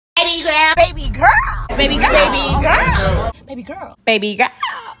Baby girl. Baby girl. Baby girl. Baby girl. Baby girl.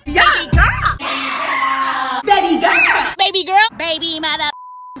 Yeah. Baby girl. Baby girl. Baby girl. Baby mother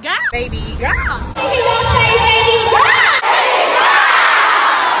girl. Baby girl. Baby girl.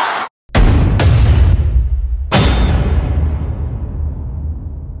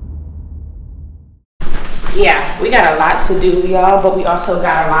 Yeah, we got a lot to do, y'all, but we also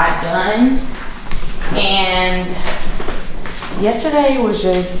got a lot done. And yesterday was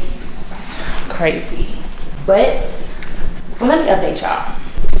just crazy. But let me update y'all.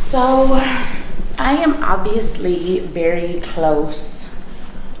 So I am obviously very close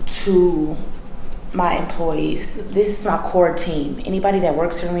to my employees. This is my core team. Anybody that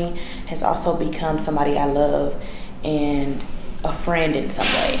works for me has also become somebody I love and a friend in some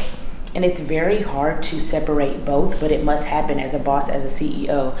way. And it's very hard to separate both, but it must happen as a boss, as a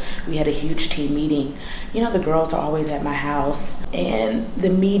CEO. We had a huge team meeting. You know, the girls are always at my house, and the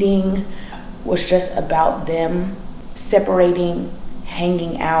meeting was just about them separating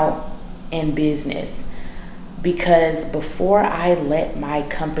hanging out and business. Because before I let my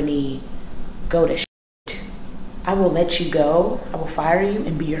company go to shit, I will let you go, I will fire you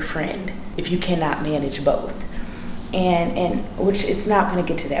and be your friend if you cannot manage both. And which it's not going to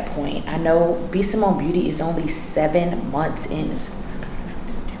get to that point. I know b.simone Beauty is only 7 months in.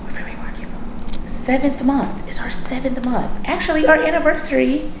 7th month. It's our 7th month. Actually, our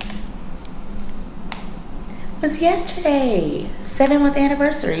anniversary was yesterday. 7-month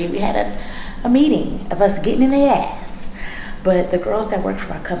anniversary. We had a meeting of us getting in the ass. But the girls that work for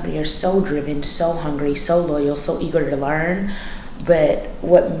my company are so driven, so hungry, so loyal, so eager to learn. But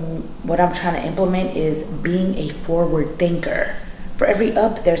what I'm trying to implement is being a forward thinker. For every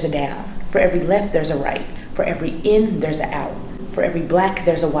up, there's a down. For every left, there's a right. For every in, there's an out. For every black,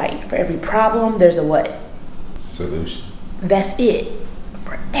 there's a white. For every problem, there's a what? Solution. That's it.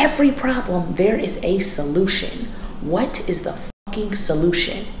 For every problem, there is a solution. What is the fucking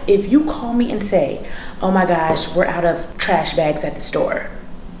solution? If you call me and say, oh my gosh, we're out of trash bags at the store.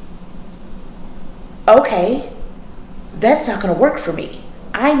 Okay. That's not going to work for me.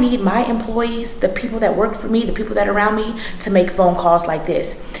 I need my employees, the people that work for me, the people that are around me, to make phone calls like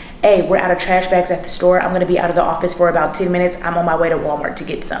this. Hey, we're out of trash bags at the store. I'm going to be out of the office for about 10 minutes. I'm on my way to Walmart to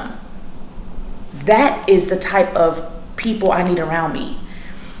get some. That is the type of people I need around me.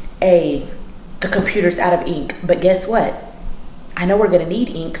 Hey, the computer's out of ink, but guess what? I know we're going to need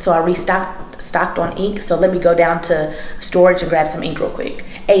ink, so I stocked on ink, so let me go down to storage and grab some ink real quick.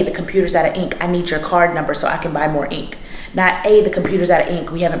 Hey, the computer's out of ink. I need your card number so I can buy more ink. Not, hey, the computer's out of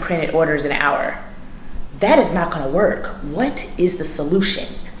ink. We haven't printed orders in an hour. That is not going to work. What is the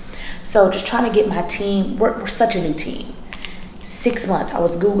solution? So just trying to get my team, we're such a new team. 6 months. I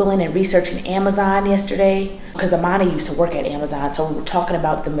was Googling and researching Amazon yesterday because Amani used to work at Amazon. So we were talking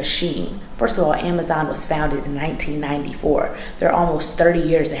about the machine. First of all, Amazon was founded in 1994. They're almost 30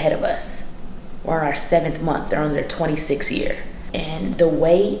 years ahead of us. We're in our 7th month. They're on their 26th year. And the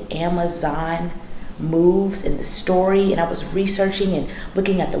way Amazon moves in the story, and I was researching and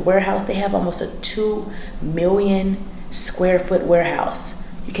looking at the warehouse. They have almost a 2 million square foot warehouse.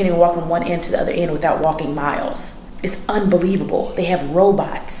 You can't even walk from one end to the other end without walking miles. It's unbelievable. They have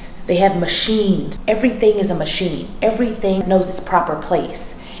robots. They have machines. Everything is a machine. Everything knows its proper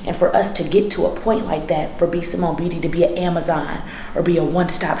place. And for us to get to a point like that, for b.simone Beauty to be at Amazon or be a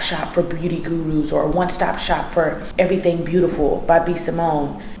one-stop shop for beauty gurus or a one-stop shop for everything beautiful by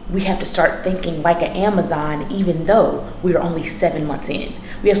b.simone, we have to start thinking like an Amazon, even though we are only 7 months in.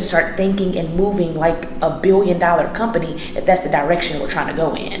 We have to start thinking and moving like a billion-dollar company if that's the direction we're trying to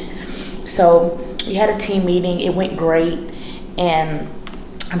go in. So we had a team meeting. It went great. And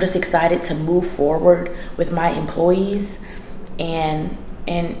I'm just excited to move forward with my employees and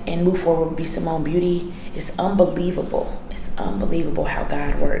move forward with b.simone Beauty. It's unbelievable. It's unbelievable how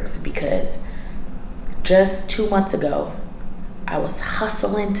God works, because just 2 months ago, I was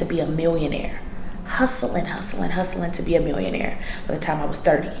hustling to be a millionaire. Hustling to be a millionaire by the time I was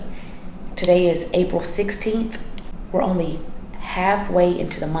 30. Today is April 16th. We're only halfway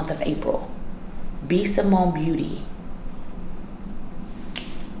into the month of April. b.simone Beauty.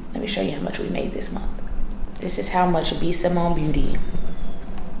 Let me show you how much we made this month. This is how much b.simone Beauty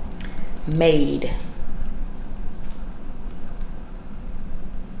made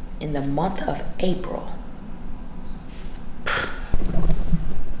in the month of April.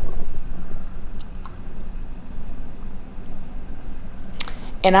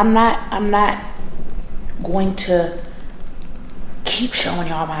 And I'm not going to keep showing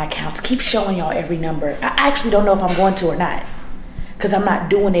y'all my accounts, keep showing y'all every number. I actually don't know if I'm going to or not, because I'm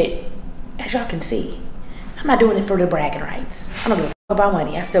not doing it, as y'all can see, I'm not doing it for the bragging rights. I don't give a about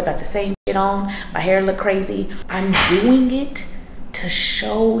money. I still got the same shit on. My hair look crazy. I'm doing it to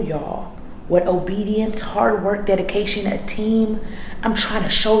show y'all what obedience, hard work, dedication, a team. I'm trying to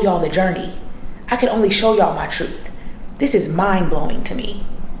show y'all the journey. I can only show y'all my truth. This is mind-blowing to me.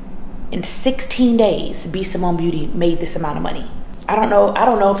 In 16 days, B.SIMONE Beauty made this amount of money. I don't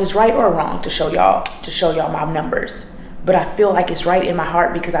know if it's right or wrong to show y'all my numbers. But I feel like it's right in my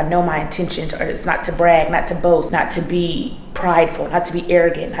heart because I know my intentions are, it's not to brag, not to boast, not to be prideful, not to be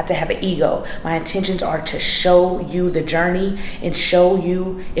arrogant, not to have an ego. My intentions are to show you the journey and show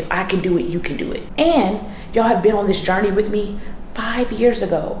you if I can do it, you can do it. And y'all have been on this journey with me 5 years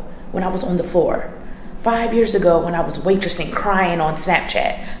ago when I was on the floor. 5 years ago when I was waitressing, crying on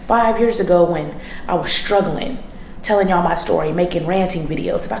Snapchat. 5 years ago when I was struggling, telling y'all my story, making ranting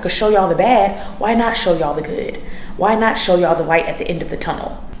videos. If I could show y'all the bad, why not show y'all the good? Why not show y'all the light at the end of the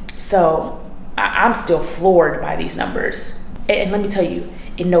tunnel? So I'm still floored by these numbers. And let me tell you,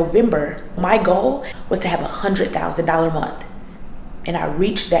 in November, my goal was to have $100,000 month. And I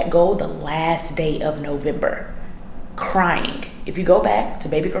reached that goal the last day of November, crying. If you go back to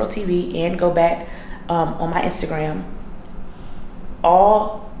Baby Girl TV and go back on my Instagram,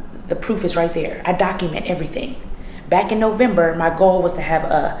 all the proof is right there. I document everything. Back in November, my goal was to have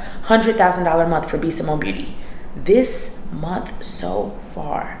a $100,000 month for B.SIMONE Beauty. This month so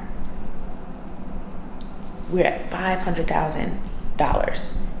far, we're at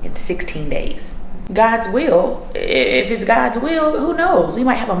 $500,000 in 16 days. God's will, if it's God's will, who knows? We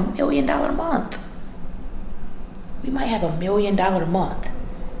might have $1 million month. We might have $1 million month.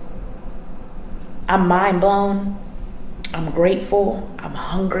 I'm mind blown. I'm grateful. I'm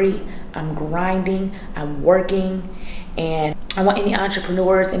hungry. I'm grinding. I'm working. And I want any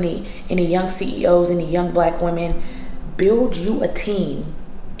entrepreneurs, any young CEOs, any young black women, build you a team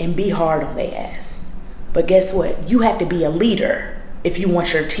and be hard on their ass. But guess what? You have to be a leader if you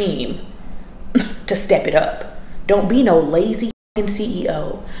want your team to step it up. Don't be no lazy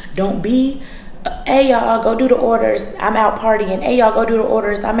CEO. Don't be, hey y'all, go do the orders. I'm out partying. Hey y'all, go do the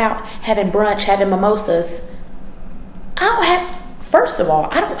orders. I'm out having brunch, having mimosas. First of all,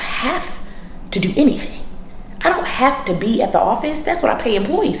 I don't have to do anything. I don't have to be at the office. That's what I pay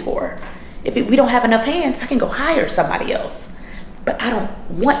employees for. If we don't have enough hands, I can go hire somebody else. But I don't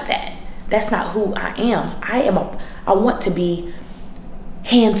want that. That's not who I am. I want to be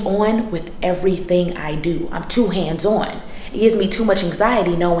hands-on with everything I do. I'm too hands-on. It gives me too much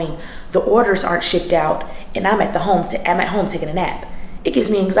anxiety knowing the orders aren't shipped out and I'm at home taking a nap. It gives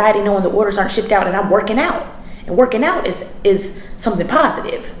me anxiety knowing the orders aren't shipped out and I'm working out. And working out is something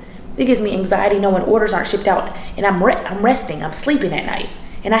positive. It gives me anxiety knowing orders aren't shipped out and I'm resting, I'm sleeping at night,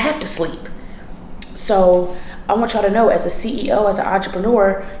 and I have to sleep. So I want y'all to know, as a CEO, as an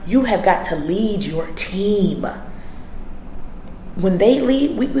entrepreneur, you have got to lead your team. When they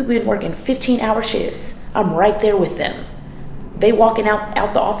lead, we've been working 15-hour shifts. I'm right there with them. They walking out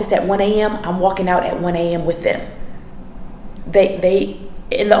the office at 1 a.m., I'm walking out at 1 a.m. with them.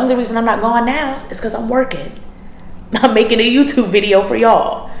 And the only reason I'm not gone now is because I'm working. I'm making a YouTube video for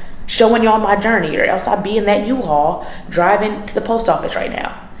y'all, showing y'all my journey, or else I'd be in that U-Haul driving to the post office right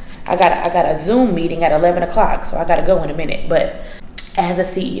now. I got a Zoom meeting at 11 o'clock, so I got to go in a minute. But as a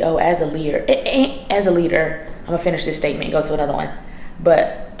CEO, as a leader, I'm going to finish this statement and go to another one.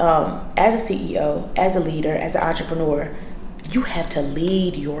 But as a CEO, as a leader, as an entrepreneur, you have to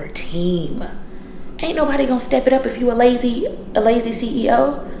lead your team. Ain't nobody going to step it up if you a lazy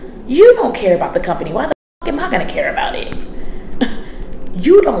CEO. You don't care about the company. Why the fuck am I going to care about it?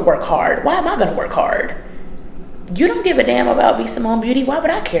 You don't work hard. Why am I going to work hard? You don't give a damn about B.SIMONE Beauty. Why would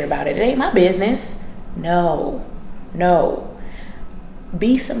I care about it? It ain't my business. No.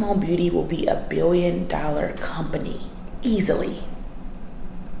 B.SIMONE Beauty will be $1 billion company easily.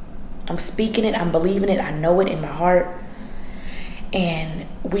 I'm speaking it. I'm believing it. I know it in my heart. And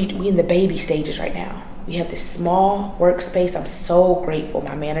we in the baby stages right now. We have this small workspace. I'm so grateful.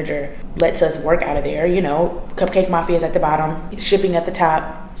 My manager lets us work out of there. You know, Cupcake Mafia is at the bottom, shipping at the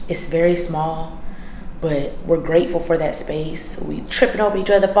top. It's very small, but we're grateful for that space. We tripping over each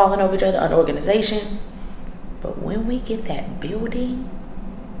other, falling over each other, unorganization. But when we get that building,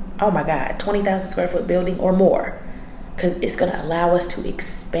 oh my God, 20,000 square foot building or more, because it's gonna allow us to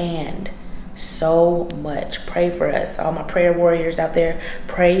expand so much. Pray for us, all my prayer warriors out there.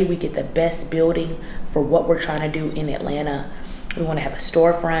 Pray we get the best building for what we're trying to do in Atlanta. We want to have a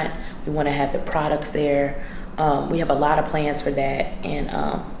storefront. We want to have the products there. We have a lot of plans for that, and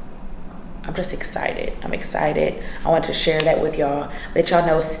I'm just excited. I'm excited. I want to share that with y'all. Let y'all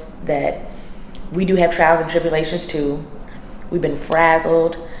know that we do have trials and tribulations too. We've been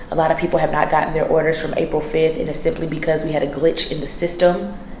frazzled. A lot of people have not gotten their orders from April 5th, and it's simply because we had a glitch in the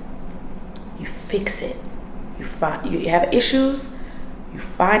system. You fix it. You have issues, you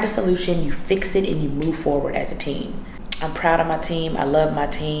find a solution, you fix it, and you move forward as a team. I'm proud of my team. I love my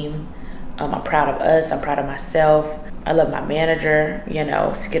team. I'm proud of us. I'm proud of myself. I love my manager. You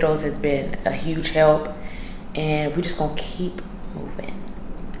know, Skittles has been a huge help, and we're just gonna keep moving.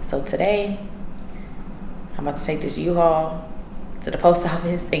 So today, I'm about to take this U-Haul to the post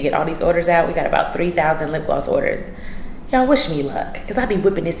office and get all these orders out. We got about 3,000 lip gloss orders. Y'all wish me luck, because I be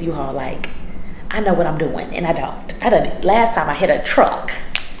whipping this U-Haul like I know what I'm doing, and I don't. I done it. Last time I hit a truck,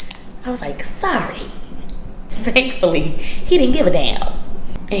 I was like, sorry. Thankfully, he didn't give a damn,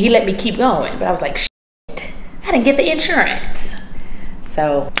 and he let me keep going. But I was like, shit, I didn't get the insurance.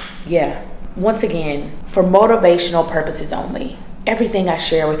 So yeah, once again, for motivational purposes only, everything I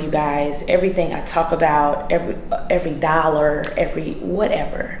share with you guys, everything I talk about, every dollar, every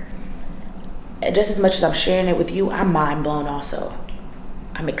whatever, just as much as I'm sharing it with you, I'm mind blown also.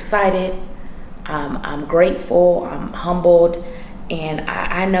 I'm excited, I'm grateful, I'm humbled, and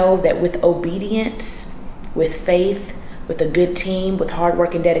I know that with obedience, with faith, with a good team, with hard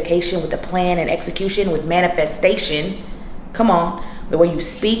work and dedication, with a plan and execution, with manifestation, come on, the way you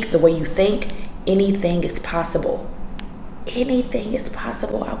speak, the way you think, anything is possible. Anything is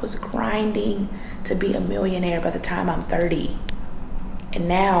possible. I was grinding to be a millionaire by the time I'm 30. And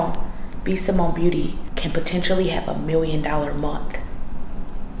now, B.SIMONE Beauty can potentially have $1 million month.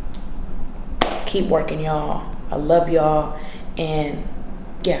 Keep working, y'all. I love y'all. And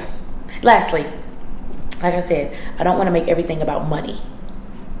yeah. Lastly, like I said, I don't want to make everything about money.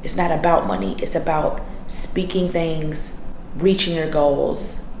 It's not about money. It's about speaking things, reaching your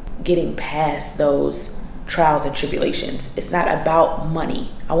goals, getting past those trials and tribulations. It's not about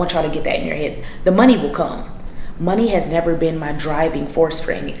money. I want y'all to get that in your head. The money will come. Money has never been my driving force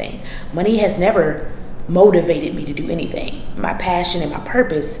for anything. Money has never motivated me to do anything. My passion and my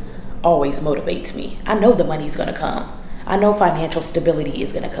purpose always motivates me. I know the money's gonna come. I know financial stability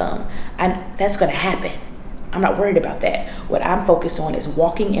is gonna come. And that's gonna happen. I'm not worried about that. What I'm focused on is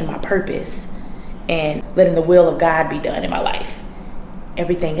walking in my purpose and letting the will of God be done in my life.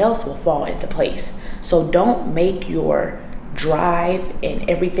 Everything else will fall into place. So don't make your drive and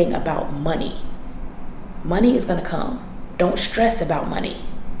everything about money. Money is gonna come. Don't stress about money.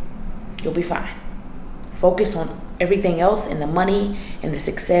 You'll be fine. Focus on everything else, and the money and the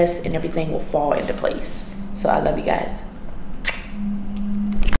success and everything will fall into place. So I love you guys.